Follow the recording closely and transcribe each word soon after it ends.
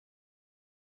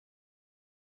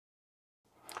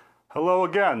Hello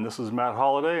again, this is Matt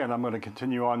Holliday and I'm going to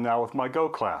continue on now with my Go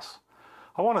class.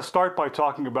 I want to start by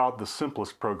talking about the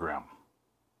simplest program.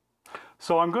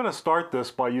 So I'm going to start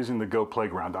this by using the Go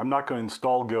playground. I'm not going to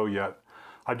install Go yet.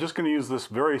 I'm just going to use this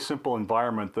very simple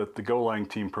environment that the Golang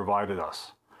team provided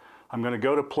us. I'm going to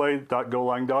go to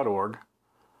play.golang.org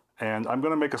and I'm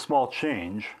going to make a small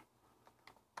change.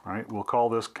 All right, we'll call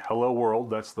this Hello World.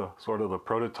 That's the sort of the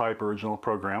prototype original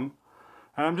program.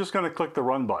 And I'm just going to click the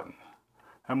Run button.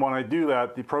 And when I do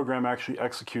that, the program actually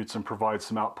executes and provides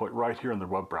some output right here in the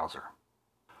web browser.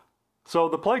 So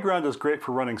the playground is great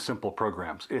for running simple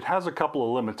programs. It has a couple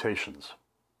of limitations.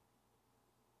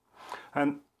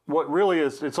 And what really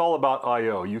is, it's all about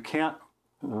I/O. You can't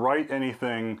write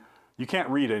anything, you can't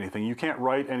read anything, you can't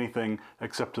write anything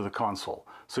except to the console.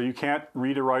 So you can't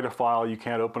read or write a file, you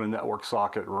can't open a network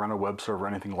socket or run a web server,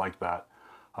 anything like that.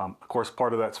 Of course,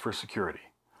 part of that's for security.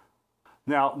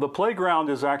 Now, the playground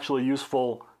is actually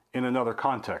useful in another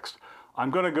context. I'm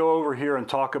going to go over here and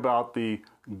talk about the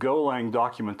Golang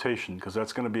documentation because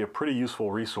that's going to be a pretty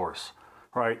useful resource.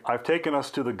 Right? I've taken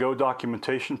us to the Go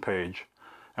documentation page,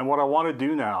 and what I want to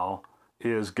do now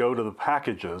is go to the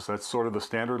packages. That's sort of the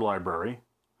standard library.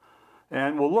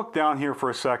 And we'll look down here for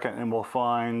a second and we'll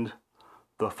find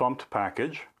the thumped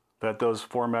package that does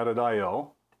formatted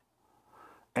I/O.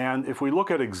 And if we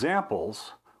look at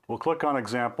examples, we'll click on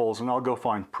examples and I'll go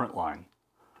find printline.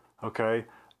 Okay,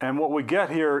 and what we get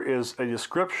here is a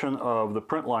description of the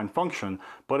printline function,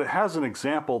 but it has an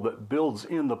example that builds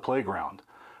in the playground.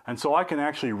 And so I can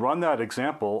actually run that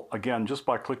example again just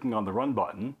by clicking on the Run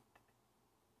button,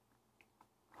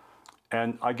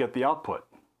 and I get the output.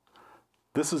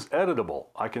 This is editable.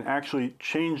 I can actually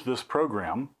change this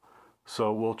program.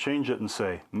 So we'll change it and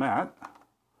say Matt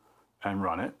and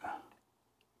run it.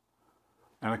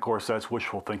 And of course, that's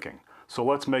wishful thinking. So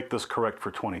let's make this correct for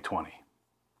 2020.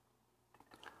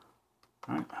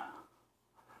 All right.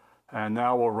 And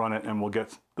now we'll run it and we'll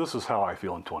get, this is how I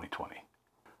feel in 2020.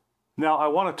 Now I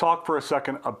want to talk for a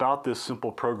second about this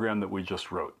simple program that we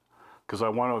just wrote, because I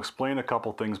want to explain a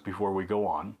couple things before we go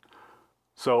on.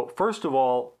 So first of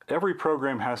all, every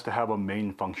program has to have a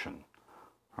main function,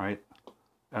 right?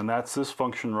 And that's this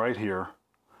function right here.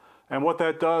 And what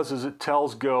that does is it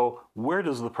tells Go, where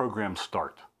does the program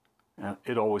start? And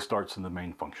it always starts in the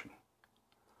main function.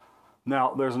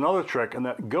 Now, there's another trick, and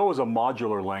that Go is a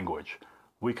modular language.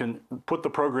 We can put the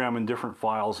program in different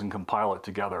files and compile it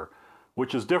together,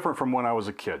 which is different from when I was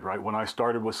a kid, right? When I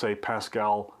started with, say,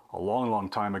 Pascal a long, long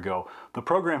time ago, the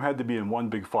program had to be in one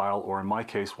big file, or in my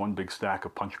case, one big stack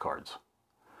of punch cards.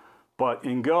 But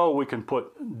in Go, we can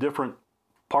put different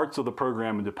parts of the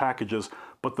program into packages,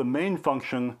 but the main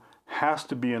function has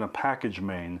to be in a package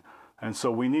main. And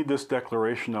so we need this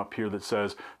declaration up here that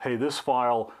says, hey, this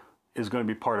file is going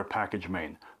to be part of package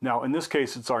main. Now, in this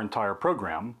case, it's our entire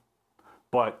program,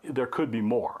 but there could be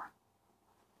more.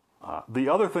 The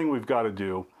other thing we've got to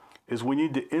do is we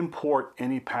need to import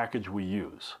any package we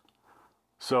use.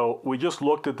 So we just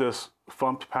looked at this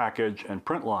thumped package and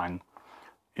printline.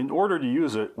 In order to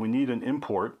use it, we need an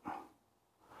import.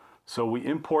 So we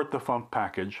import the thumped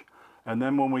package, and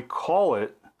then when we call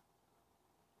it,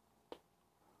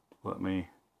 let me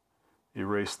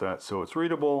erase that so it's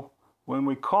readable. When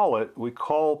we call it, we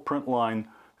call printline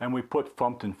and we put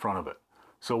thumped in front of it.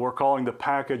 So we're calling the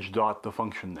package dot the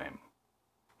function name.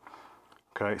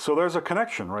 Okay, so there's a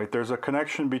connection, right? There's a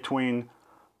connection between,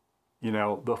 you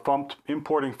know, the thumped,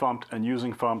 importing thumped and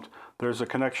using thumped. There's a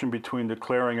connection between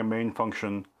declaring a main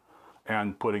function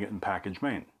and putting it in package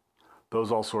main.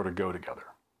 Those all sort of go together.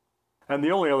 And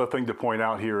the only other thing to point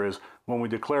out here is when we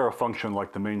declare a function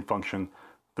like the main function,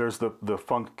 there's the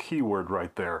func keyword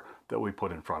right there that we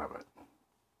put in front of it.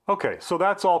 Okay, so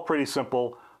that's all pretty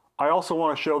simple. I also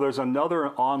want to show there's another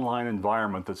online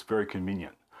environment that's very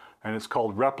convenient, and it's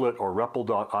called Replit or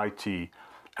REPL.IT,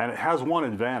 and it has one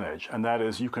advantage, and that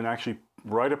is you can actually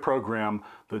write a program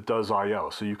that does I/O.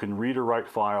 So you can read or write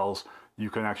files, you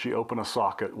can actually open a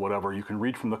socket, whatever. You can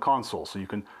read from the console, so you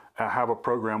can have a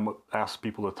program that asks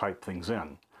people to type things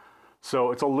in.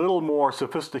 So it's a little more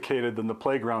sophisticated than the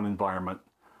playground environment.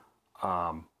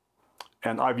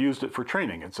 And I've used it for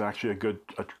training. It's actually a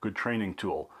good training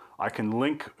tool. I can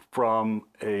link from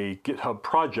a GitHub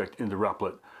project into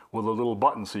Replit with a little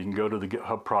button, so you can go to the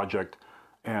GitHub project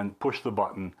and push the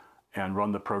button and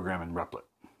run the program in Replit.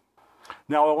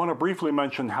 Now I want to briefly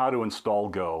mention how to install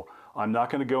Go. I'm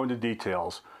not going to go into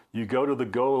details. You go to the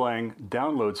Golang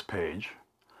downloads page,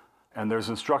 and there's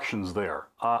instructions there.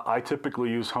 I typically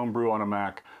use Homebrew on a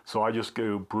Mac, so I just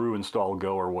go brew install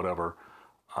Go or whatever.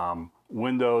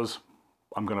 Windows,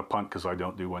 I'm going to punt because I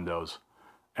don't do Windows.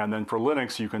 And then for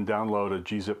Linux, you can download a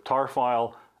gzip tar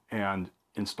file and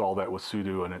install that with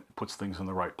sudo, and it puts things in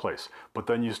the right place. But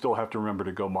then you still have to remember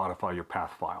to go modify your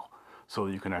path file so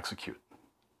that you can execute.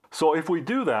 So if we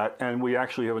do that and we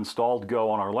actually have installed Go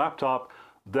on our laptop,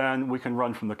 then we can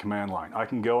run from the command line. I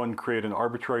can go and create an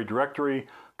arbitrary directory,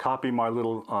 copy my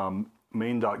little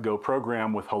main.go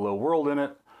program with hello world in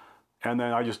it, and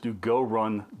then I just do go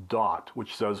run dot,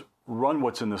 which says run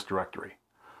what's in this directory.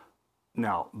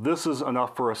 Now, this is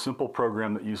enough for a simple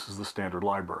program that uses the standard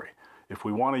library. If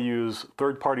we want to use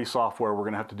third-party software, we're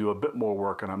going to have to do a bit more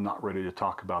work, and I'm not ready to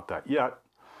talk about that yet.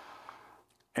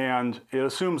 And it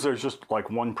assumes there's just like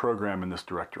one program in this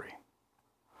directory.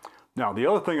 Now, the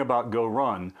other thing about go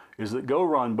run is that go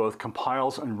run both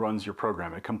compiles and runs your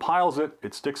program. It compiles it,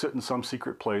 it sticks it in some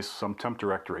secret place, some temp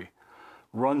directory,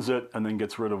 runs it, and then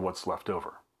gets rid of what's left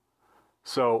over.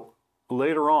 So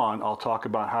later on, I'll talk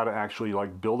about how to actually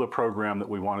like build a program that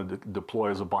we want to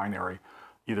deploy as a binary,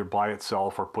 either by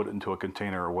itself or put it into a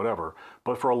container or whatever.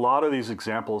 But for a lot of these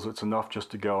examples, it's enough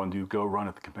just to go and do go run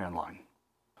at the command line.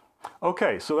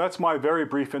 Okay, so that's my very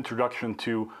brief introduction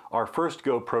to our first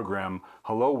Go program,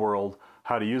 Hello World,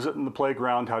 how to use it in the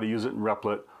playground, how to use it in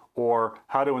Replit, or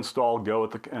how to install Go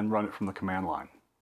and run it from the command line.